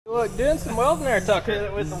Look, doing some welding there,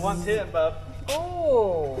 Tucker, with the 110, bub.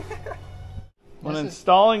 Oh! When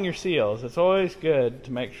installing your seals, it's always good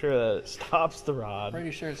to make sure that it stops the rod.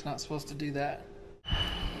 Pretty sure it's not supposed to do that.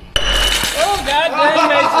 Oh, God dang,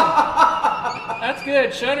 Mason! That's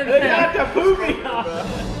good. Shut her down. They got the poopy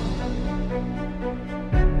off.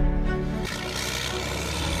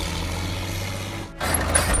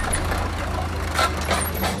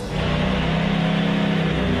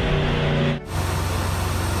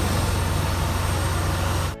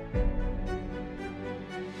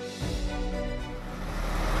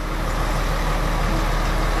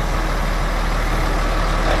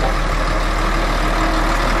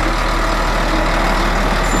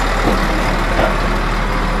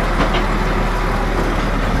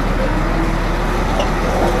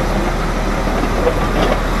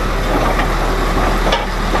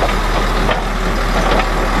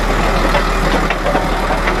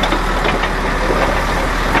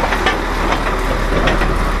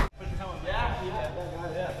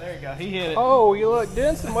 He hit it. Oh, you look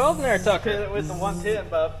doing some welding there, Tucker, with the 110,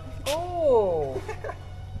 bub. Oh!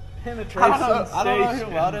 Penetration I don't know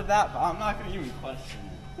who welded that, but I'm not going to even question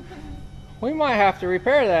it. We might have to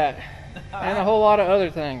repair that and a whole lot of other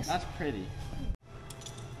things. That's pretty.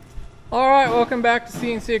 Alright, welcome back to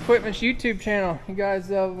CNC Equipment's YouTube channel. You guys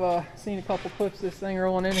have seen a couple clips of this thing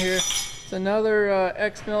rolling in here. It's another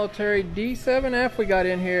ex-military D7F we got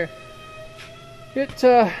in here. It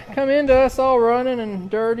come into us all running and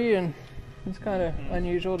dirty, and it's kind of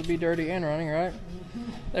unusual to be dirty and running, right?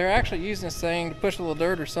 They're actually using this thing to push a little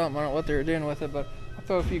dirt or something. I don't know what they were doing with it, but I'll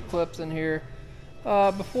throw a few clips in here.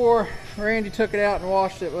 Before Randy took it out and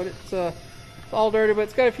washed it, but it's all dirty, but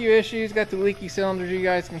it's got a few issues. Got the leaky cylinders you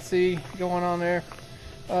guys can see going on there.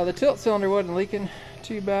 The tilt cylinder wasn't leaking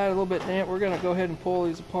too bad, a little bit damp. We're going to go ahead and pull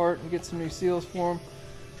these apart and get some new seals for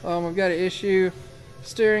them. We've got an issue.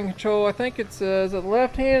 Steering control, I think it's is it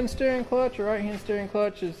left hand steering clutch or right hand steering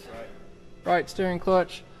clutch? Is right steering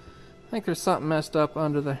clutch. I think there's something messed up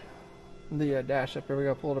under the dash up there. We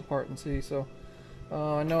got to pull it apart and see. So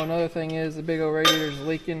I know another thing is the big old radiator is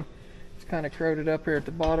leaking. It's kind of corroded up here at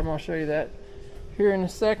the bottom. I'll show you that here in a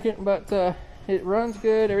second, but it runs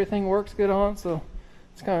good, everything works good on it, so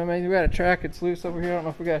it's kind of amazing. We got a track, it's loose over here. I don't know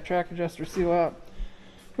if we got a track adjuster seal out.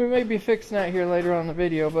 We may be fixing that here later on in the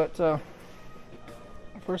video, but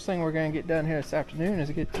first thing we're going to get done here this afternoon is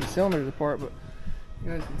to get two cylinders apart. But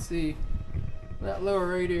you guys can see that lower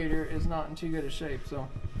radiator is not in too good a shape, so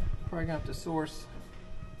probably gonna have to source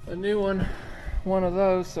a new one of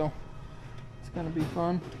those, so it's going to be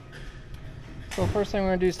fun. So first thing we're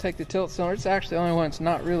going to do is take the tilt cylinder. It's actually the only one that's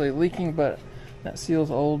not really leaking, but that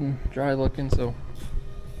seal's old and dry looking, so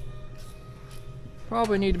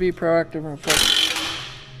probably need to be proactive and replace.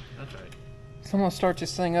 That's right. So I'm going to start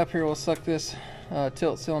this thing up here. We'll suck this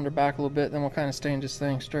tilt cylinder back a little bit, then we'll kind of stand this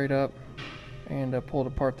thing straight up and pull it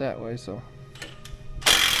apart that way. So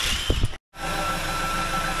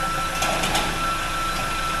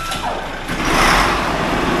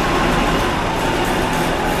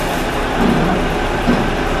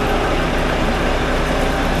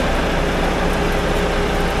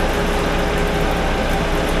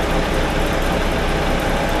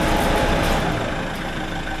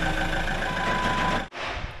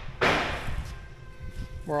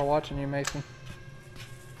we're all watching you, Mason.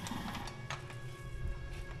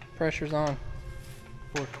 Pressure's on.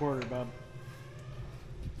 Fourth quarter, bub.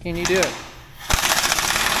 Can you do it?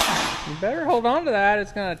 You better hold on to that.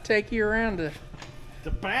 It's going to take you around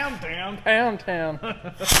to Pound Town. Pound Town.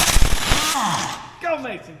 Go,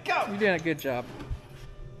 Mason, go! You're doing a good job.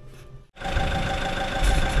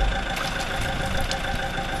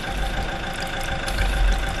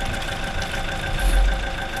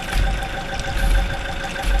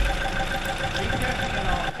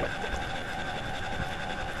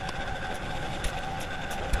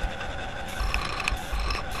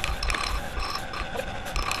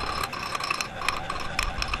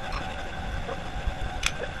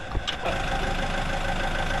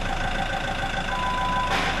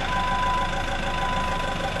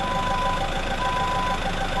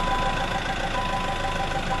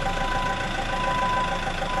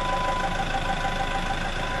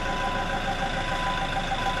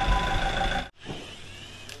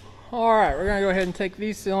 Alright, we're going to go ahead and take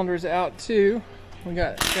these cylinders out too.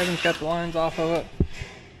 Kevin's got the lines off of it.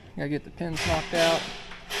 Got to get the pins knocked out.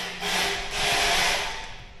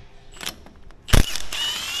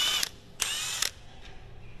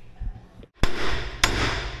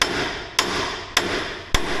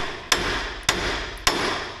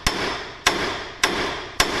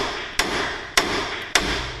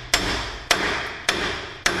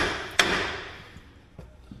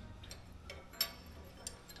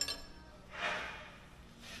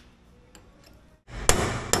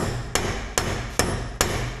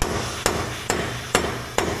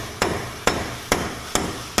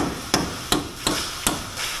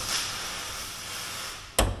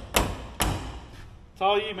 It's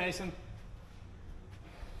all you, Mason.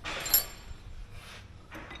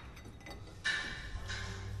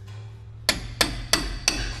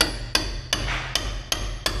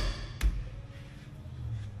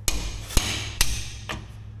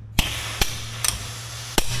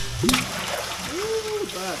 Ooh,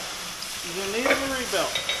 bud. You're gonna need a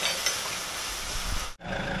rebuild.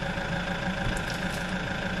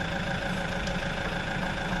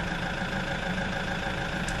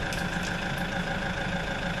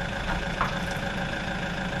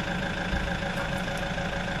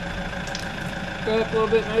 Go up a little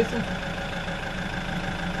bit, Mason.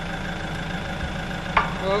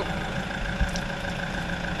 Oh.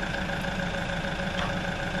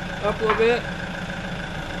 Up a little bit.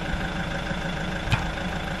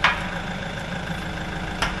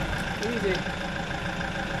 Easy.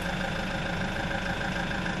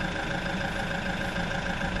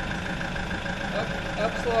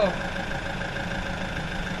 Up slow.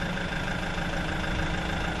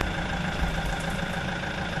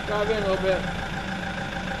 Drive in a little bit.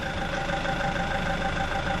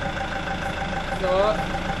 Go up.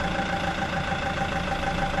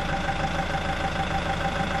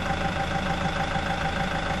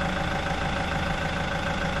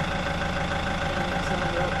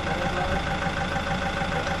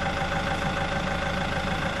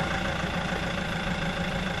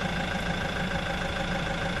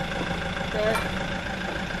 Okay.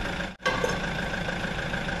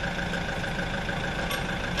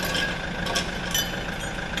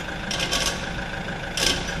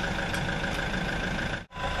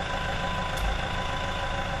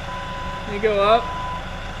 You go up.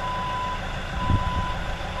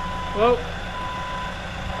 Whoa.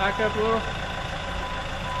 Back up a little.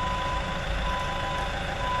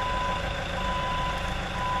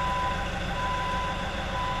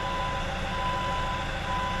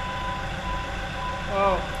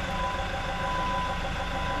 Whoa.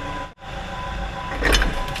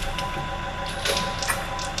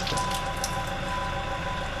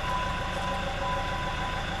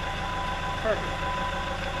 Perfect.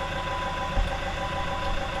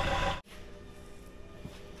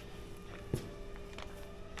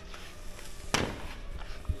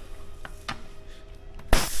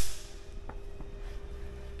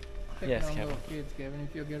 Yes, Kevin. Kevin. Kids, Kevin, you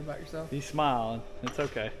feel good about yourself? He's smiling. It's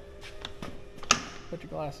okay. Put your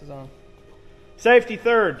glasses on. Safety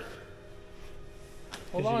third.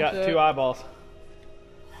 Hold Because on you got to two it. eyeballs.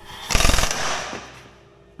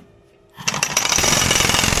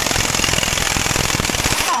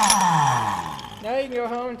 Now you can go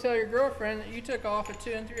home and tell your girlfriend that you took off a 2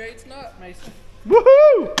 3/8 knot, Mason.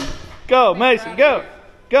 Woohoo! Go, Be Mason, proud go! of you.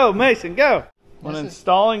 Go, Mason, go! When This is-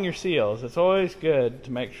 installing your seals, it's always good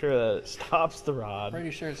to make sure that it stops the rod. Pretty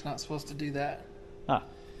sure it's not supposed to do that. Ah,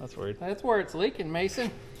 that's weird. That's where it's leaking, Mason.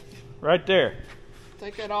 Right there.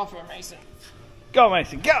 Take that off there, Mason. Go,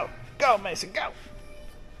 Mason, go! Go, Mason, go!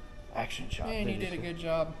 Action shot. Man, you did a good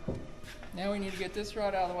job. Now we need to get this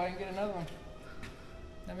rod out of the way and get another one.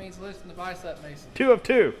 That means lifting the bicep, Mason. 2 of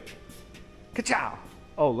 2. Ka-chow!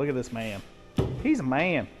 Oh, look at this man. He's a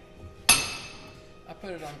man. I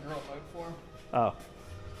put it on girl mode for him. Oh.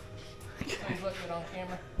 So he's looking it on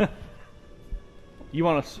camera. You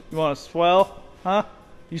wanna swell? Huh?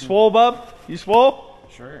 You swole, bub? You swole?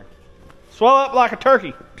 Sure. Swell up like a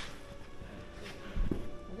turkey.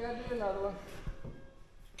 We gotta do another one.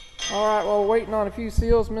 Alright, while we're waiting on a few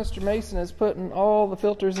seals, Mr. Mason is putting all the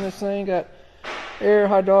filters in this thing. Got air,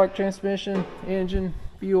 hydraulic, transmission, engine,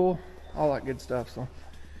 fuel, all that good stuff. So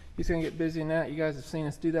he's gonna get busy in that. You guys have seen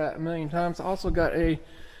us do that a million times. Also got a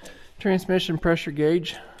transmission pressure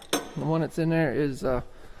gauge. The one that's in there is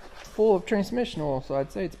full of transmission oil, so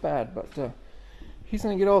I'd say it's bad, but he's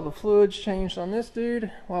gonna get all the fluids changed on this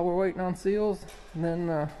dude while we're waiting on seals, and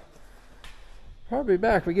then probably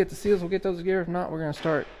back. If we get the seals, we'll get those together. If not, we're gonna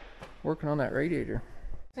start working on that radiator.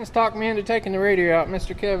 Since talking me into taking the radiator out,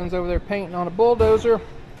 Mr. Kevin's over there painting on a bulldozer.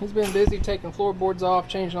 He's been busy taking floorboards off,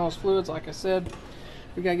 changing all his fluids. Like I said,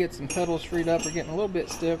 we gotta get some pedals freed up. We're getting a little bit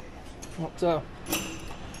stiff. But,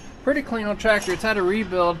 pretty clean old tractor. It's had a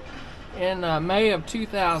rebuild in May of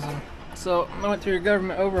 2000. So I went through a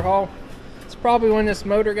government overhaul. It's probably when this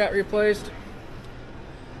motor got replaced.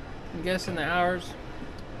 I'm guessing the hours.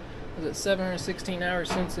 Was it 716 hours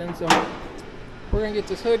since then? So we're gonna get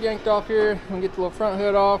this hood yanked off here. We're gonna get the little front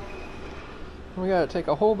hood off. We gotta take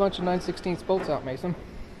a whole bunch of 9/16 bolts out, Mason.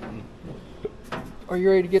 Are you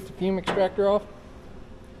ready to get the fume extractor off?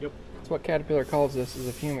 Yep. That's what Caterpillar calls this, is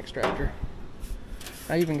a fume extractor.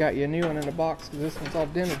 I even got you a new one in the box because this one's all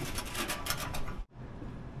dented.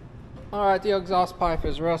 Alright, the exhaust pipe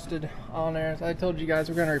is rusted on there. As I told you guys,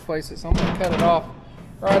 we're gonna replace it, so I'm gonna cut it off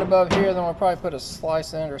right above here, then we'll probably put a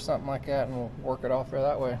slice in or something like that, and we'll work it off there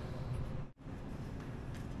that way.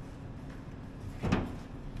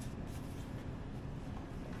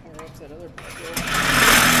 What's that other part there?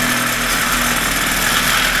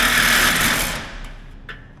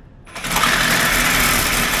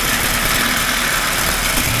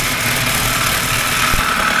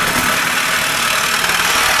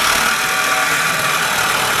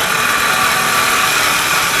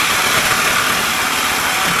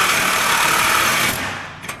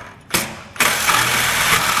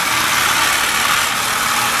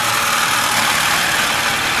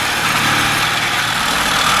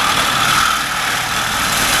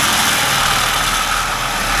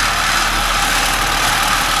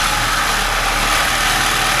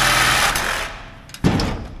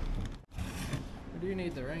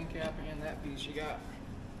 You got.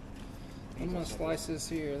 I'm gonna slice this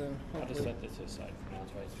here, then hopefully. I'll just set this aside for now,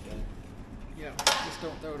 try it together. Yeah, just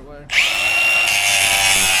don't throw it away.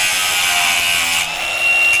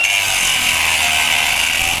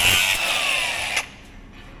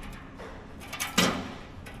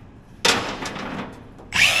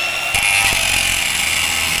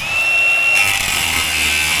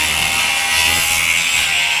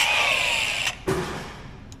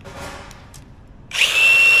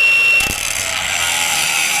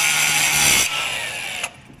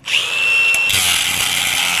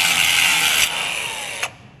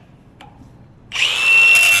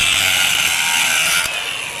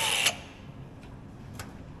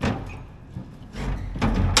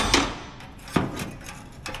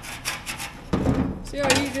 See how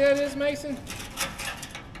easy that is, Mason?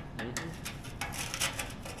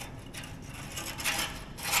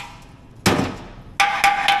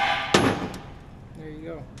 There you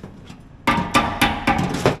go.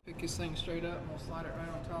 Pick this thing straight up and we'll slide it right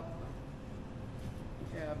on top of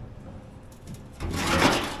the cab.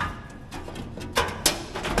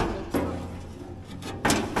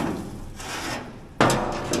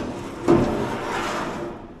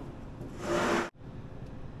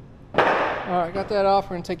 Alright, got that off.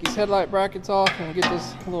 We're going to take these headlight brackets off and get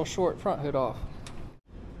this little short front hood off.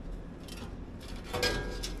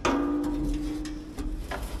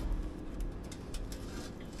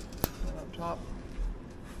 Up top.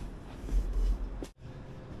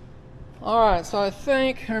 Alright, so I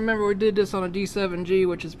remember we did this on a D7G,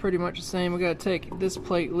 which is pretty much the same. We got to take this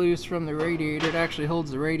plate loose from the radiator. It actually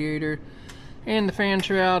holds the radiator and the fan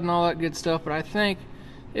shroud and all that good stuff, but I think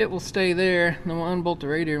it will stay there. Then we'll unbolt the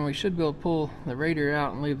radiator and we should be able to pull the radiator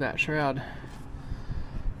out and leave that shroud.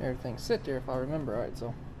 Everything sit there if I remember right.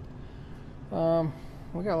 So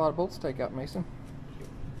we got a lot of bolts to take out, Mason.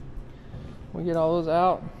 We get all those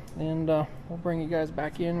out and we'll bring you guys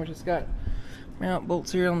back in. We just got mount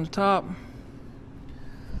bolts here on the top.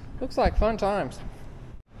 Looks like fun times.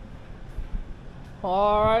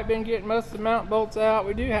 Alright, been getting most of the mount bolts out.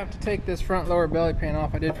 We do have to take this front lower belly pan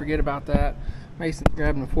off. I did forget about that. Mason's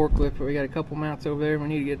grabbing the forklift, but we got a couple mounts over there. We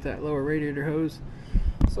need to get that lower radiator hose.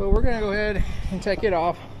 So we're going to go ahead and take it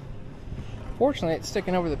off. Fortunately, it's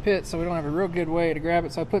sticking over the pit, so we don't have a real good way to grab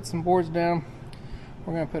it. So I put some boards down.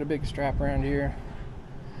 We're going to put a big strap around here.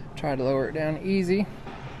 Try to lower it down easy.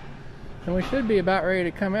 And we should be about ready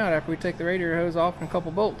to come out after we take the radiator hose off and a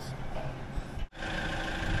couple bolts.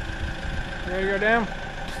 Ready to go down?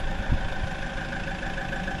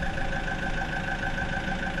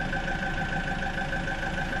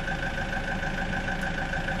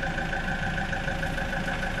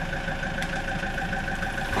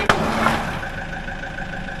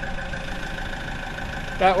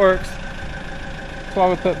 That works. That's why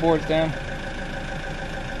we put boards down.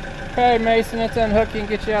 Okay, Mason, let's unhook you and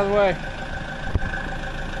get you out of the way.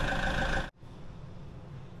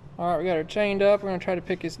 Alright, we got her chained up. We're going to try to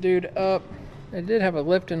pick this dude up. It did have a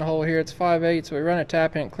lifting hole here. It's 5/8, so we run a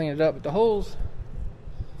tap in and clean it up. But the holes,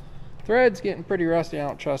 thread's getting pretty rusty. I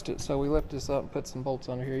don't trust it, so we lift this up and put some bolts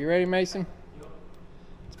under here. You ready, Mason?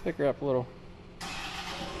 Let's pick her up a little.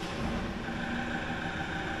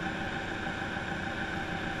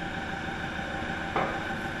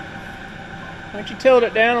 Why don't you tilt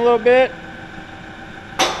it down a little bit?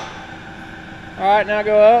 Alright, now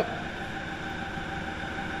go up.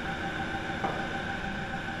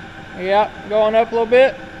 Yeah, going up a little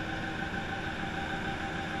bit.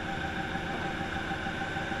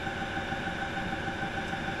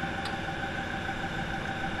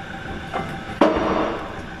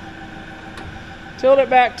 Tilt it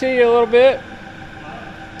back to you a little bit.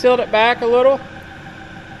 Tilt it back a little.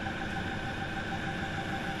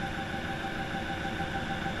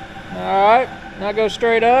 Alright, now go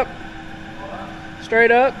straight up. Straight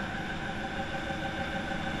up.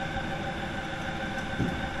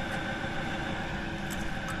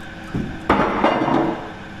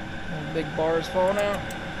 big bars falling out.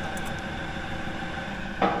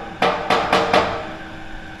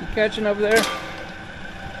 You catching over there?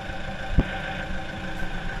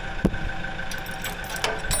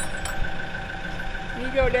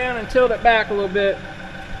 You go down and tilt it back a little bit.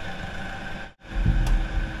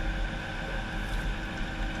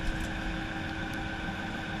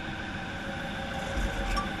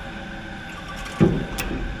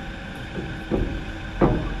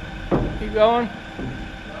 Keep going.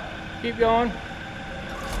 Keep going.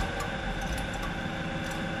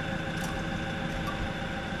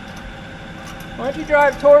 Why don't you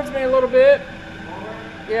drive towards me a little bit?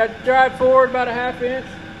 Yeah, drive forward about a ½ inch.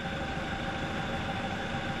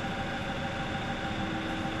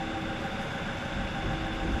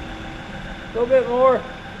 A little bit more.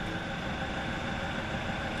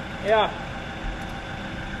 Yeah.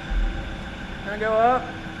 Now go up.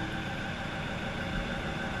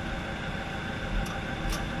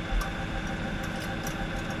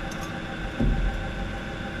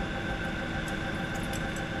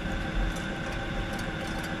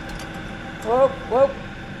 Whoa, whoa.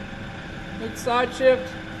 Need side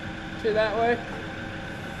shift to that way.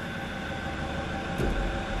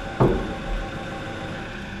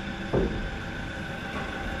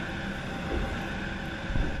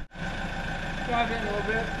 Drive in a little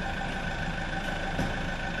bit.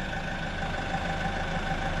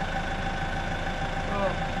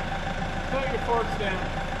 Oh. Put your forks down.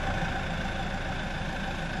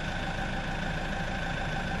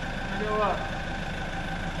 Now go up.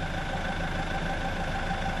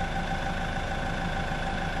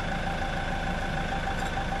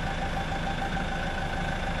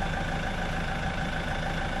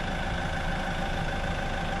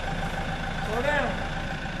 Slow down.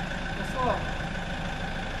 Go slow.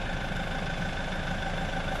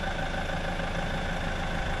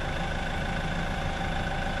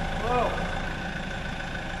 Whoa.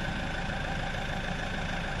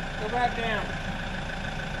 Go back down.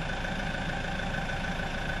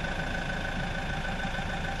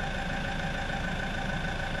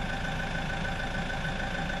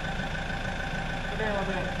 Go down a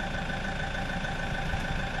little bit.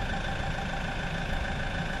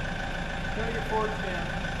 Put your forks down.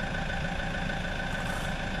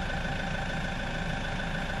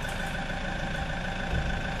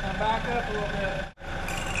 Now back up a little bit.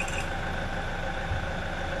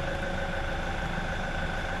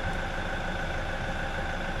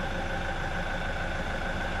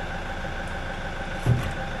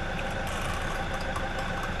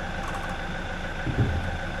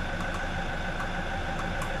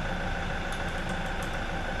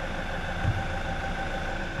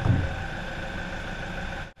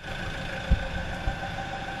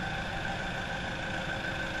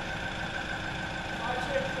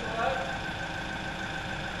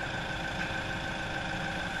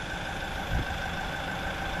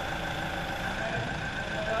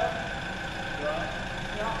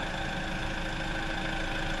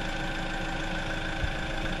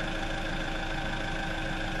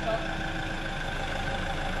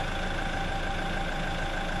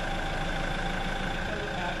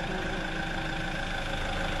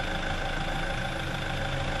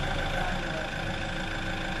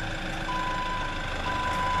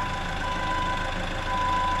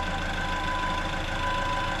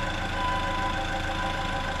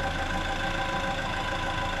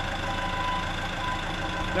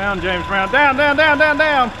 Down, James Brown. Down, down, down, down,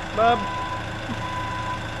 down, bub.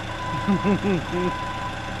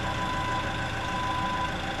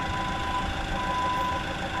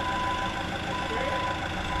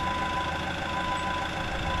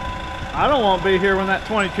 I don't want to be here when that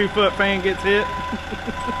 22-foot fan gets hit.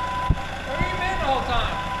 Where you been the whole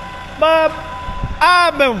time? Bub,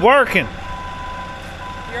 I've been working.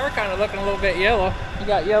 You are kind of looking a little bit yellow. You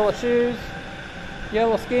got yellow shoes,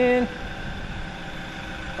 yellow skin.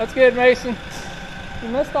 That's good, Mason. You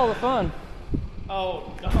missed all the fun.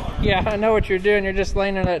 Oh, darn. Yeah, I know what you're doing. You're just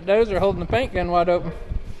laying in that dozer holding the paint gun wide open.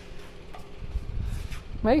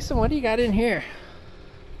 Mason, what do you got in here?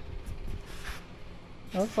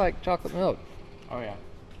 It looks like chocolate milk. Oh, yeah.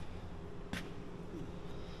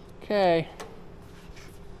 Okay.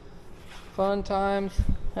 Fun times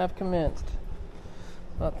have commenced.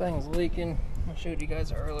 That thing's leaking. I showed you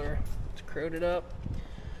guys earlier. It's corroded up.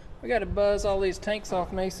 We got to buzz all these tanks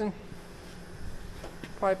off, Mason.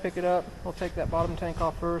 Probably pick it up. We'll take that bottom tank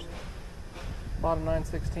off first. Bottom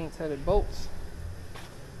 9/16 headed bolts.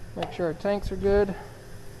 Make sure our tanks are good.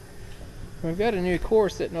 We've got a new core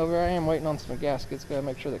sitting over there. I am waiting on some gaskets. Got to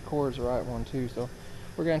make sure the core is the right one too. So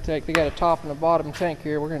we're going to take, they got a top and a bottom tank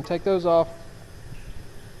here. We're going to take those off.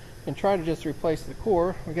 and try to just replace the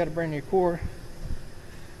core. We got a brand new core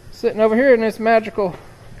sitting over here in this magical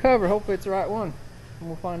cover. Hopefully it's the right one, and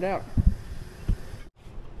we'll find out.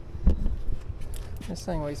 This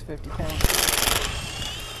thing weighs 50 pounds.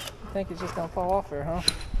 I think it's just gonna fall off there, huh?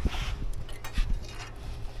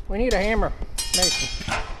 We need a hammer,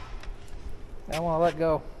 Mason. I want to let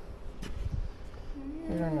go.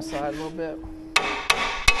 Put it on the side a little bit.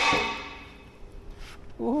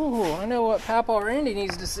 Ooh, I know what Papa Randy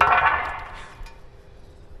needs to see.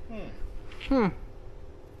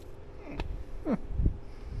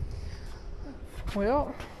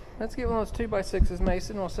 Well, let's get one of those 2x6s,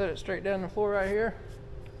 Mason. We'll set it straight down the floor right here,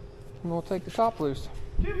 and we'll take the top loose.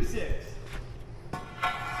 2x6.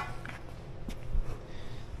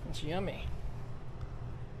 It's yummy.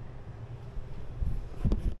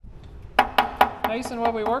 Mason, what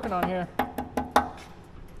are we working on here?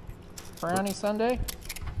 Brownie sundae?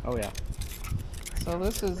 Oh yeah. So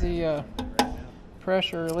this is the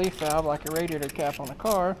pressure relief valve, like a radiator cap on a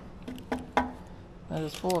car, that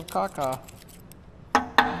is full of caca.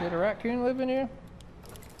 Did a raccoon live in here?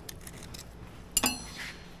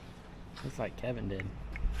 Looks like Kevin did.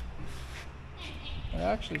 It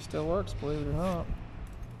actually still works, believe it or not.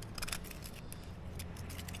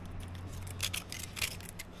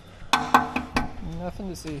 Nothing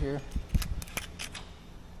to see here.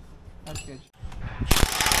 That's good.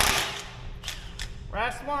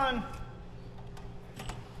 Last one.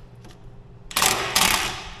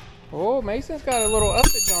 Oh, Mason's got a little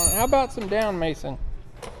uppage on it. How about some down, Mason?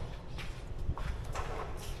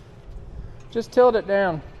 Just tilt it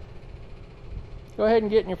down. Go ahead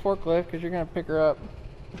and get in your forklift because you're going to pick her up.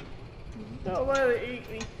 Don't let it eat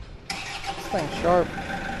me. This thing's sharp.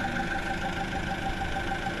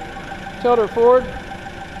 Tilt her forward.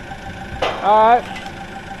 Alright.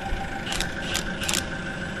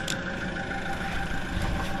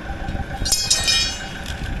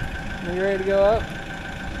 You ready to go up?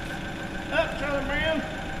 Up, Charlie Brown.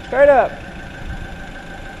 Straight up.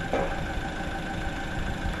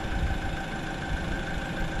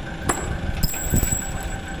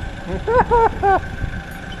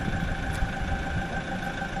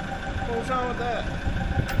 What's wrong with that?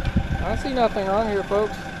 I see nothing wrong here,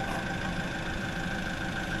 folks.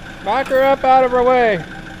 Back her up out of her way.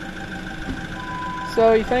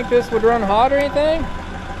 So you think this would run hot or anything?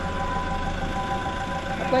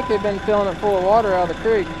 I think they've been filling it full of water out of the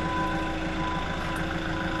creek.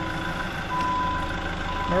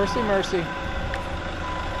 Mercy, mercy.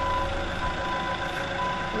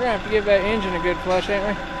 We're gonna have to give that engine a good flush, ain't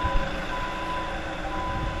we?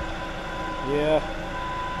 Yeah.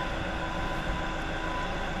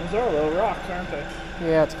 Those are little rocks, aren't they?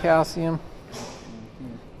 Yeah, it's calcium.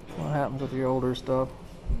 What happens with your older stuff?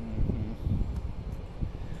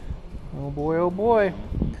 Oh boy, oh boy.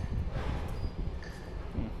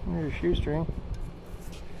 There's your shoestring.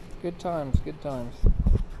 Good times, good times.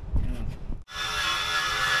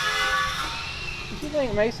 Do you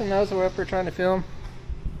think Mason knows what we're trying to film?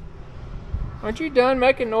 Aren't you done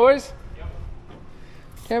making noise? Yep.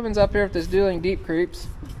 Kevin's up here with this dueling deep creeps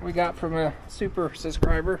we got from a super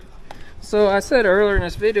subscriber. So I said earlier in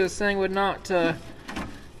this video this thing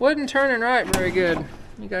wasn't turning right very good.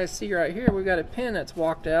 You guys see right here we got a pin that's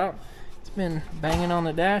walked out. It's been banging on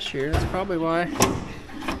the dash here. That's probably why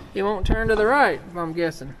it won't turn to the right, if I'm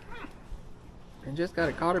guessing. And just got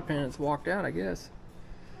a cotter pin that's walked out, I guess.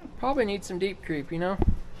 Probably needs some deep creep, you know?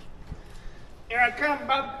 Here I come,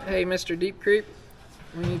 bub. Hey, Mr. Deep Creep.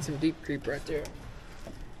 We need some deep creep right there.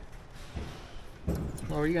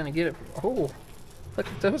 Where are you gonna get it from? Oh, look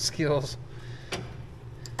at those skills.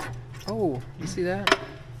 Oh, you see that?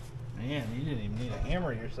 Man, you didn't even need a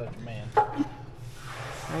hammer. You're such a man.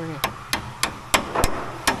 Well,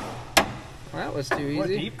 that was too What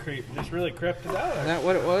easy. deep creep? Just really crept it out. Is that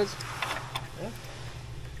what it was? Yeah.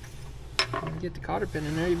 Get the cotter pin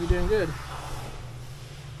in there, you'll be doing good.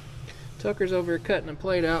 Tucker's over here cutting the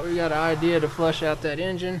plate out. We got an idea to flush out that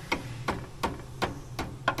engine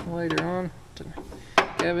later on.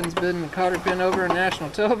 Kevin's bidding the cotter pin over on national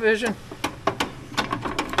television.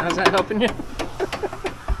 How's that helping you?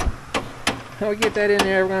 When we get that in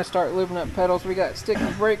there, we're going to start lubing up pedals. We got sticky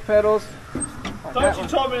brake pedals. Thought you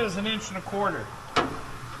told me it was 1 1/4 inches.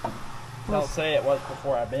 Don't say it was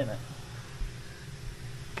before I bent it.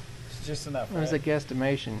 It's just enough. It was a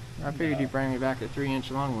guesstimation. I figured you'd bring me back a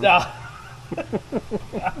 3-inch long one. No.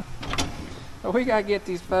 But we gotta get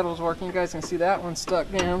these pedals working. You guys can see that one's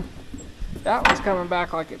stuck down. That one's coming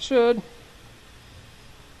back like it should.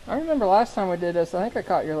 I remember last time we did this, I think I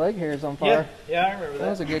caught your leg hairs on fire. Yeah, I remember that. That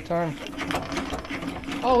was a good time.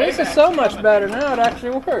 Oh, this is so much better now. It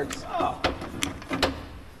actually works. Oh.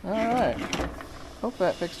 Alright. Hope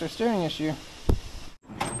that fixed our steering issue.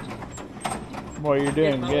 Boy, you're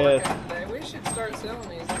doing good. We should start selling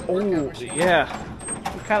these as a Oh, workout machine. yeah.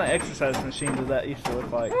 What kind of exercise machine does that used to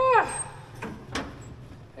look like?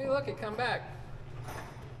 Hey, look, it come back.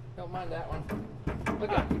 Don't mind that one.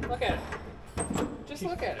 Look at it. Look at it. Just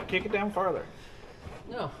look at it. Kick it down farther.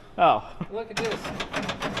 No. Oh. Look at this.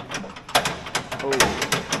 Oh.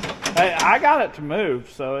 Hey, I got it to move,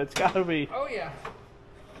 so it's got to be. Oh, yeah.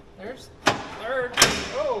 There's third.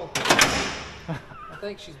 Oh. I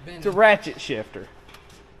think she's bending. It's a ratchet shifter.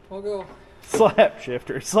 We'll go. Slap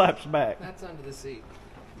shifter. It slaps back. That's under the seat.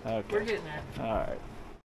 Okay. We're getting there. All right.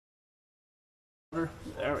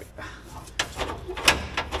 There we go.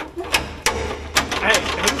 Hey,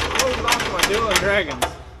 who's closing off my Dylan Dragons?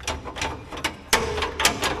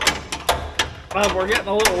 We're getting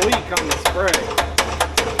a little leak on the spray.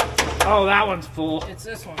 Oh, that one's full. It's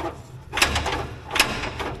this one.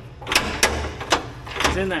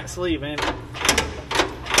 It's in that sleeve, ain't it?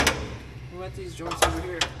 We'll let these joints over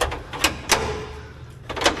here.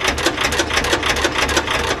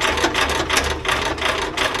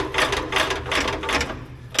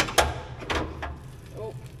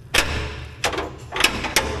 Oh.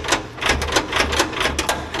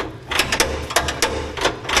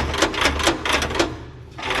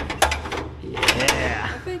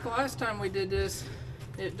 Yeah. I think last time we did this,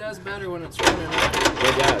 it does better when it's running. Right?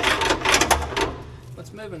 It does.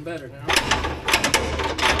 It's moving better now.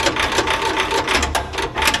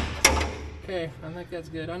 Okay, I think that's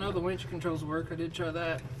good. I know the winch controls work. I did try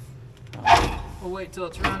that. We'll wait till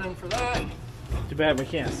it's running for that. Too bad we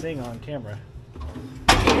can't sing on camera.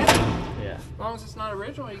 Yeah. As long as it's not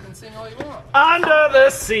original, you can sing all you want. Under the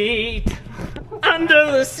seat.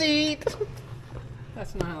 Under the seat.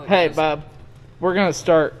 That's not how it Hey, goes. Bob. We're going to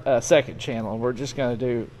start a second channel. We're just going to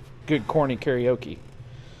do good corny karaoke.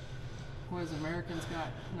 What is Americans Got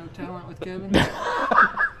No Talent with Kevin?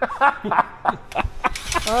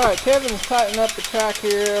 Alright, Kevin's tightening up the track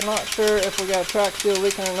here. I'm not sure if we got a track still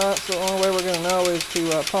leaking or not, so the only way we're going to know is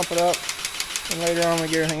to pump it up. And later on we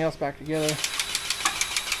get everything else back together.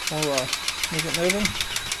 We'll is it moving?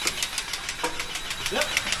 Yep.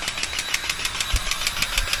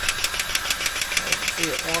 See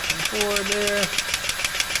it walking forward there.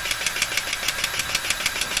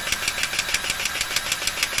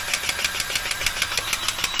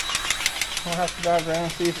 We'll have to drive around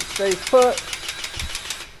and see if it stays put.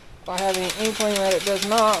 If I have any inkling that it does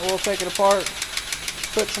not, we'll take it apart,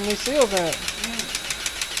 put some new seals in it.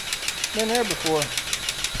 Been there before.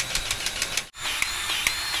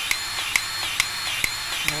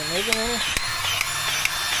 Am I moving any?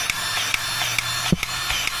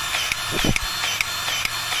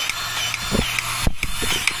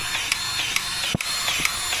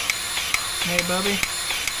 Hey, Bubby.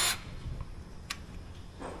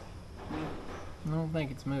 I don't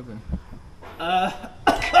think it's moving. Are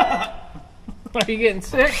you getting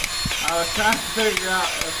sick? I was trying to figure out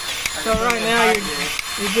So right now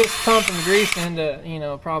you're just pumping grease into, you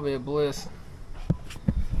know, probably a bliss.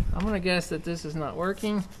 I'm gonna guess that this is not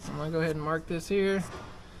working. I'm gonna go ahead and mark this here.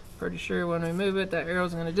 Pretty sure when we move it, that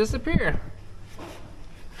arrow's gonna disappear.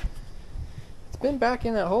 It's been back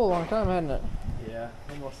in that hole a long time, hasn't it? Yeah,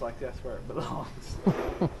 almost like that's where it belongs.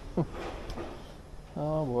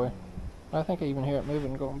 Oh boy. I think I even hear it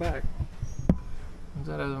moving and going back. Is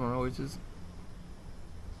that other one noises?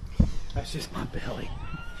 That's just my belly.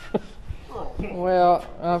 Well,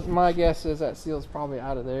 my guess is that seal's probably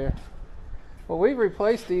out of there. Well, we've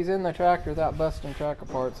replaced these in the tractor without busting track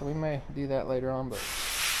apart, so we may do that later on, but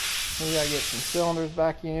we gotta get some cylinders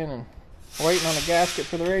back in and waiting on a gasket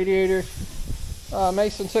for the radiator.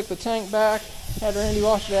 Mason took the tank back, had Randy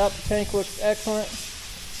wash it out. The tank looks excellent.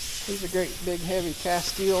 These are great big heavy cast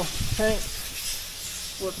steel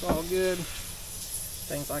tanks. Looks all good.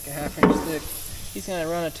 Things like a 1/2 inch thick. He's gonna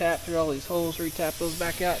run a tap through all these holes, retap those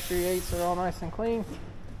back out 3/8 so they're all nice and clean.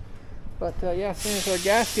 But yeah, as soon as our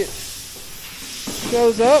gasket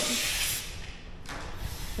goes up,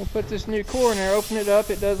 we'll put this new core in there, open it up.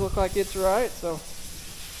 It does look like it's right, so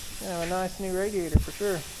yeah, a nice new radiator for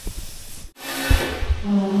sure.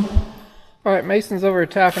 Alright, Mason's over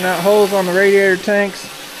tapping out holes on the radiator tanks.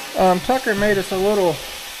 Tucker made us a little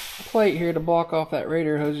plate here to block off that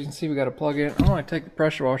radiator hose. You can see we got to plug in. I'm going to take the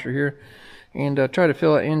pressure washer here and try to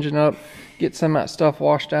fill that engine up, get some of that stuff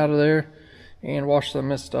washed out of there, and wash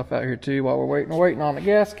some of this stuff out here too while we're waiting. We're waiting on the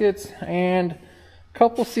gaskets and a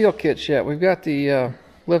couple seal kits yet. We've got the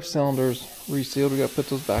lift cylinders resealed. We got to put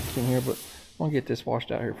those back in here, but I want to get this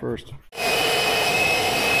washed out here first.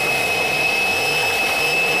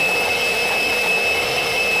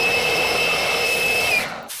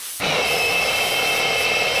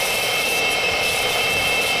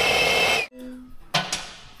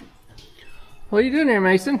 What are you doing here,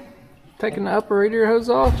 Mason? Taking the upper radiator hose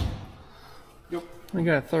off? Yep. We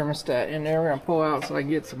got a thermostat in there. We're gonna pull out so I can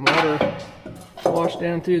get some water washed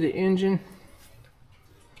down through the engine.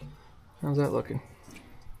 How's that looking?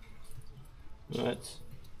 That's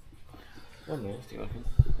nasty looking.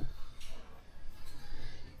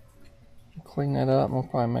 Clean that up and we'll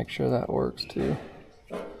probably make sure that works too.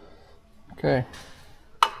 Okay.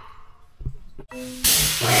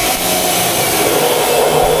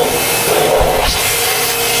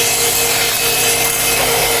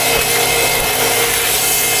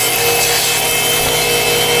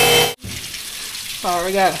 Alright,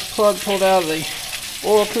 we got a plug pulled out of the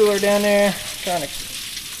oil cooler down there. Trying to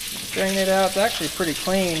drain it out. It's actually pretty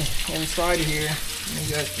clean inside of here.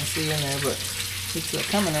 You guys can see in there, but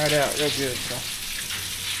it's coming right out real good. So.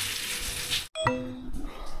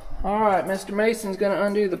 Alright, Mr. Mason's going to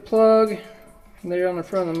undo the plug there on the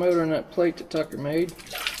front of the motor and that plate that Tucker made.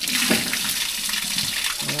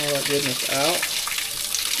 And all that goodness out.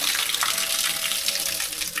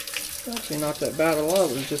 It's actually not that bad. A lot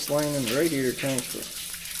of it was just laying in the radiator tank. But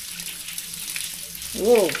a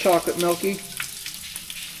little chocolate milky.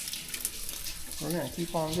 We're going to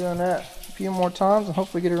keep on doing that a few more times and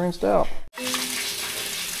hopefully get it rinsed out.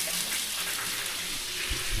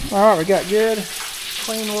 Alright, we got good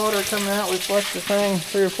clean water coming out. We flushed the thing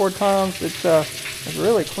 3 or 4 times. It's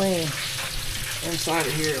really clean inside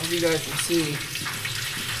of here. You guys can see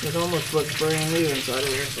it almost looks brand new inside of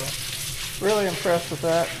here. So really impressed with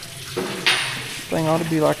that. This thing ought to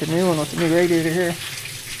be like a new one with the new radiator here.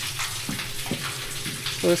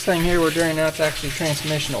 So this thing here we're draining out to actually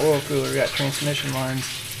transmission oil cooler. We got transmission lines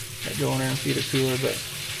that go in there and feed a cooler, but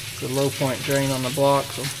it's a low point drain on the block.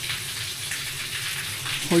 So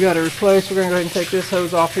we got to replace. We're going to go ahead and take this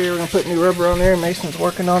hose off here. We're going to put new rubber on there. Mason's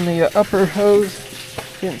working on the upper hose,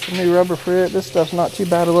 getting some new rubber for it. This stuff's not too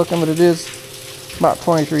bad looking, but it is about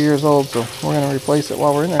 23 years old, so we're going to replace it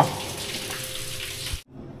while we're in there.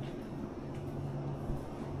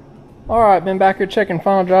 Alright, been back here checking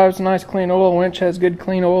final drives. Nice clean oil. Winch has good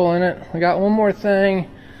clean oil in it. We got one more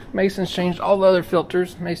thing. Mason's changed all the other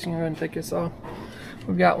filters. Mason, go ahead and take this off.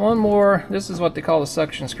 We've got one more. This is what they call the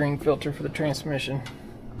suction screen filter for the transmission.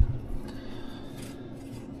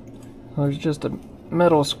 There's just a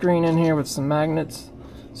metal screen in here with some magnets.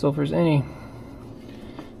 So if there's any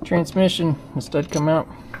transmission, the stud come out.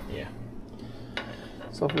 Yeah.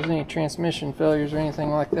 So if there's any transmission failures or anything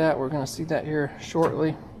like that, we're going to see that here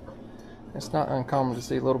shortly. It's not uncommon to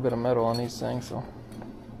see a little bit of metal on these things, so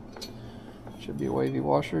should be a wavy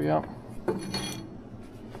washer, yep.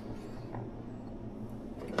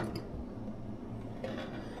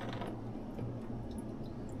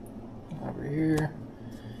 Over here.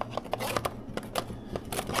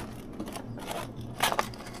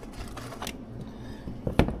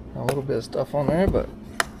 A little bit of stuff on there, but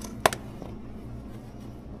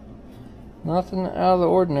nothing out of the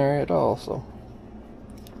ordinary at all, so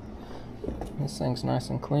this thing's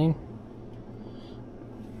nice and clean.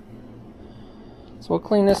 So we'll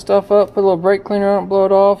clean this stuff up, put a little brake cleaner on it, blow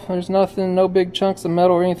it off. There's nothing, no big chunks of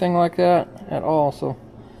metal or anything like that at all, so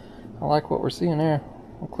I like what we're seeing there.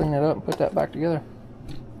 We'll clean it up and put that back together.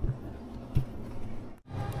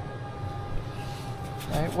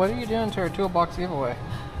 Hey, what are you doing to our toolbox giveaway?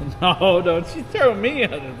 No, don't you throw me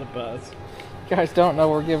under the bus. You guys don't know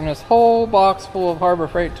we're giving this whole box full of Harbor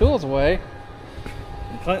Freight tools away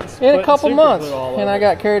in a couple months. And I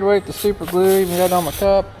got carried away with the super glue, even got it on my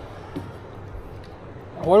cup.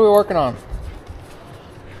 What are we working on?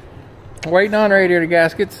 Waiting on radiator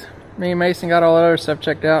gaskets. Me and Mason got all that other stuff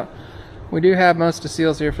checked out. We do have most of the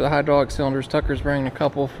seals here for the hydraulic cylinders. Tucker's bringing a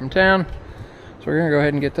couple from town, so we're gonna go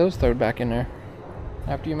ahead and get those thrown back in there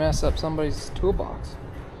after you mess up somebody's toolbox.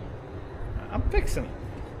 I'm fixing it.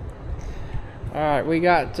 Alright, we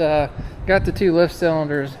got the 2 lift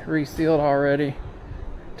cylinders resealed already.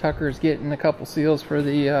 Tucker's getting a couple seals for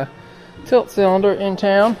the tilt cylinder in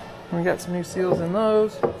town. We got some new seals in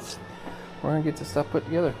those. We're gonna get this stuff put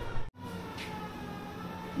together.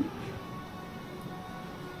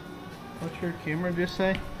 What's your camera just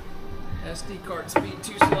say? SD card speed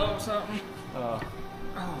too slow or something? Oh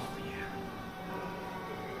yeah.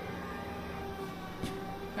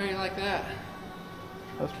 How do you like that?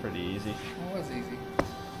 that's pretty easy. It was easy.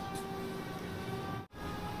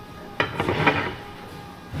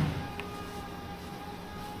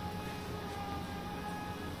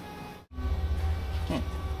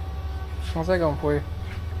 How's that going for you?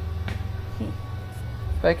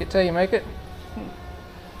 Fake it till you make it?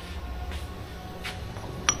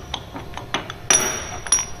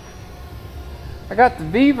 I got the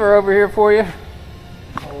beaver over here for you.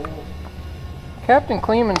 Captain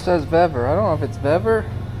Kleeman says Vever. I don't know if it's Vever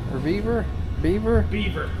or Beaver. Beaver?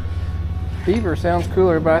 Beaver. Beaver sounds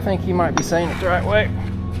cooler, but I think he might be saying it the right way.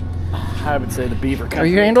 I would say the beaver. Are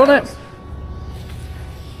you handling it?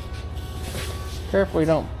 Careful you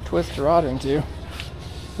don't twist the rod into. You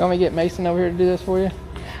want me to get Mason over here to do this for you?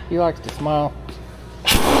 He likes to smile.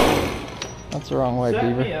 That's the wrong way, Set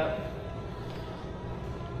Beaver. me up.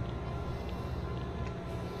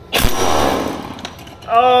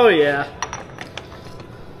 Oh yeah.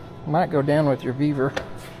 Might go down with your Beaver.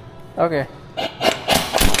 Okay.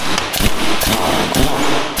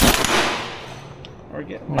 We're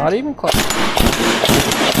getting Not even close.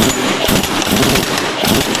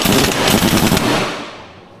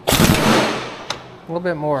 A little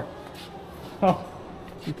bit more. Oh,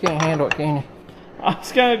 You can't handle it, can you? I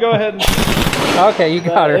was gonna go ahead and. Okay, you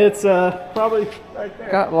got her. It's probably right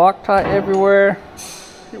there. Got Loctite everywhere.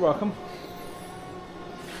 You're welcome.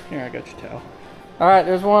 Here, I got your towel. All right,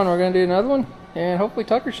 there's one. We're gonna do another one, and hopefully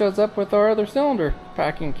Tucker shows up with our other cylinder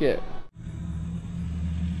packing kit.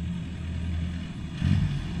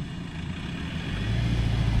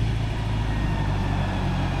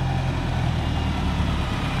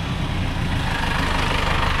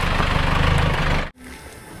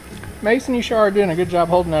 Mason, you sure are doing a good job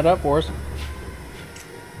holding that up for us.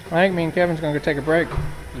 I think me and Kevin's gonna go take a break.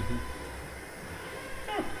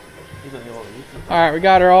 All right, we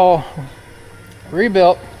got her all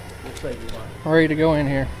rebuilt, ready to go in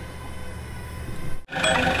here.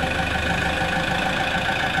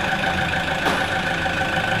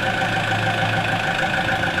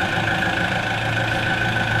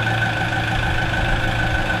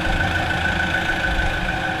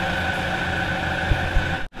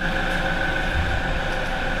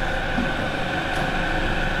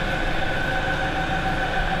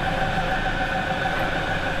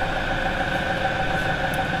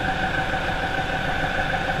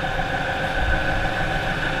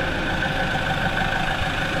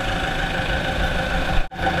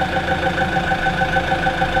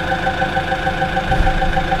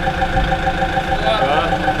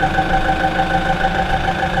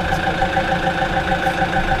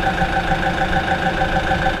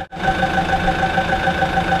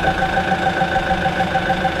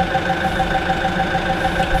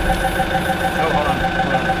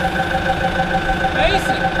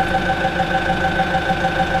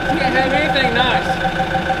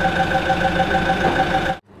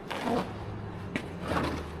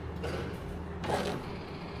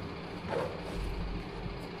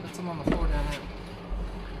 On the floor down there.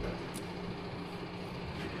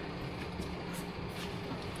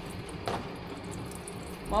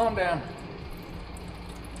 Come on down.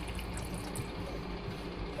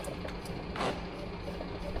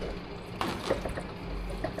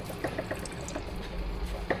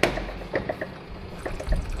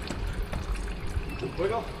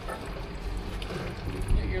 Wiggle.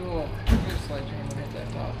 Get your little sledgehammer and hit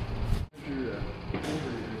that top.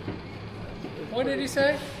 What did he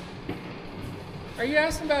say? Are you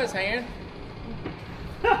asking about his hand?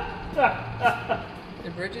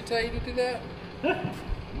 Did Bridget tell you to do that?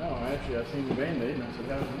 No, actually, I've seen the Band-Aid and I said,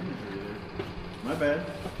 how's the injury there? My bad.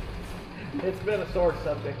 It's been a sore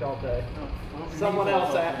subject all day. Well, Someone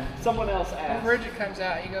else asked. When Bridget comes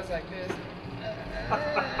out, he goes like this.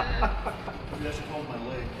 Maybe I should hold my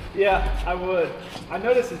leg. Yeah, I would. I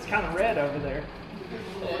noticed it's kind of red over there.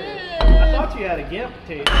 I thought you had a gimp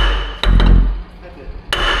teeth.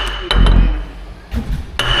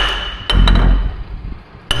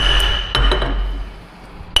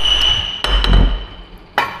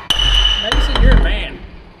 Mason, you're a man.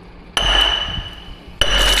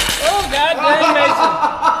 Oh, God dang, Mason.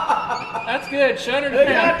 That's good. Shut her They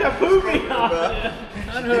got down. the poopy on it.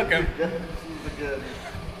 Unhook him.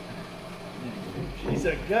 She's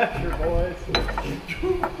a gusher, boys. There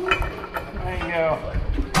you go.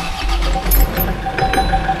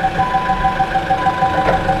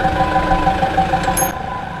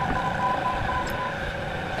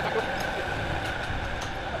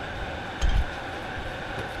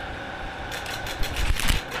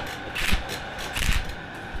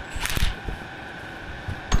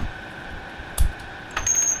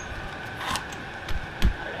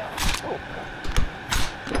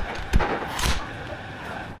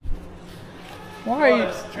 Why are you?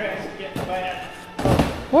 This trash is getting bad.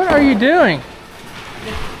 What are you doing?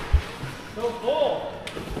 So full.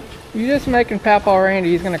 You're just making Papa Randy.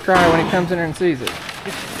 He's gonna cry when he comes in here and sees it.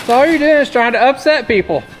 So all you're doing is trying to upset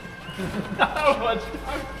people. What's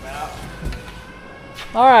talking about?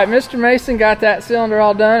 All right, Mr. Mason got that cylinder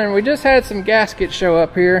all done, and we just had some gaskets show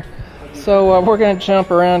up here. So we're gonna jump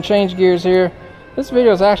around, change gears here. This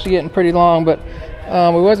video is actually getting pretty long, but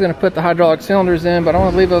we was going to put the hydraulic cylinders in, but I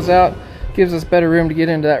want to leave those out. Gives us better room to get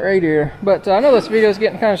into that radiator. But I know this video is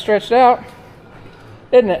getting kind of stretched out,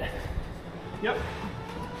 isn't it? Yep.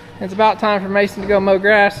 It's about time for Mason to go mow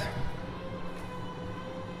grass.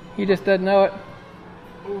 He just doesn't know it.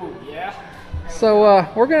 Ooh, yeah. So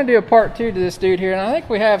we're going to do a part 2 to this dude here, and I think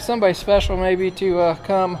we have somebody special maybe to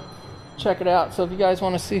come check it out. So if you guys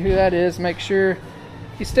want to see who that is, make sure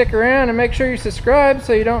you stick around and make sure you subscribe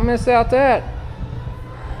so you don't miss out that.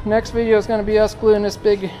 Next video is going to be us gluing this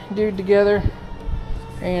big dude together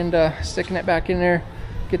and sticking it back in there,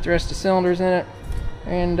 get the rest of the cylinders in it,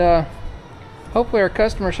 and hopefully our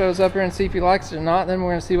customer shows up here and see if he likes it or not. Then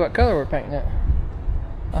we're going to see what color we're painting it.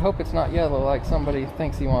 I hope it's not yellow like somebody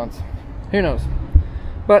thinks he wants. Who knows?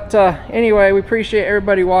 But anyway, we appreciate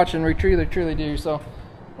everybody watching. We truly do. So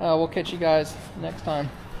we'll catch you guys next time.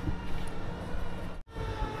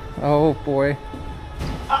 Oh boy.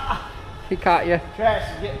 He caught you.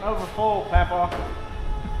 Trash is getting over full,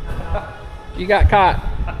 Papa. You got caught.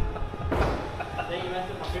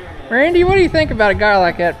 Randy, what do you think about a guy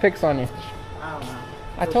like that picks on you? I don't know.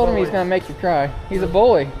 I told him he's going to make you cry. He's a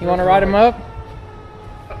bully. You want to write him up?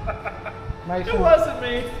 It wasn't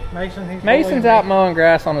me. Mason's out mowing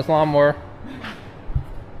grass on his lawnmower.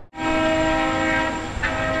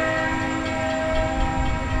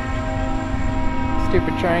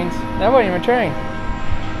 Stupid trains. That wasn't even a train.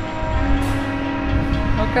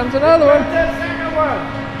 Here comes another one.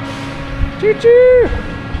 Choo choo!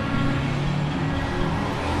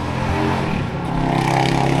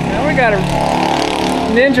 Now we got a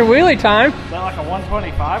ninja wheelie time. Is that like a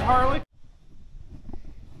 125 Harley?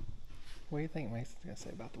 What do you think Mason's gonna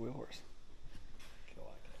say about the wheel horse?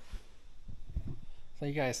 So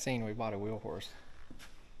you guys seen we bought a wheel horse.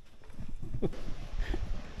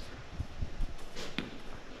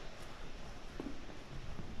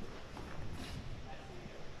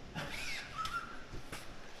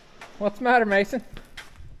 What's the matter, Mason?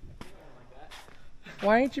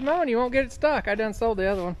 Why ain't you mowing? You won't get it stuck. I done sold the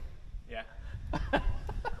other one. Yeah.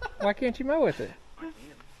 Why can't you mow with it?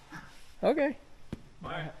 Okay.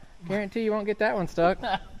 Alright. Guarantee you won't get that one stuck.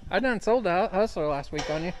 I done sold the Hustler last week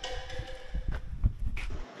on you.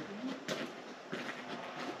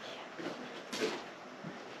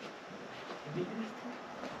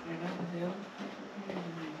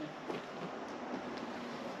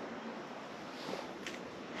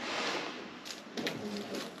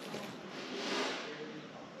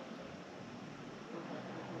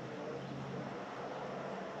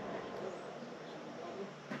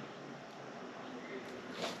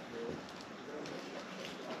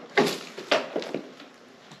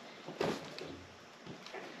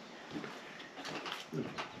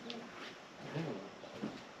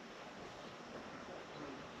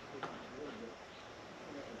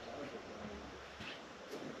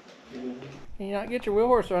 Can you not get your wheel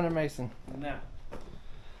horse running, Mason? No.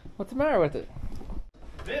 What's the matter with it?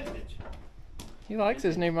 Vintage. He likes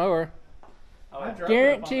his new mower. Oh, I drove it up on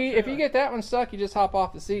Guarantee, the if you get that one stuck, you just hop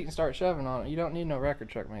off the seat and start shoving on it. You don't need no record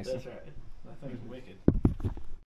truck, Mason. That's right. That thing's wicked.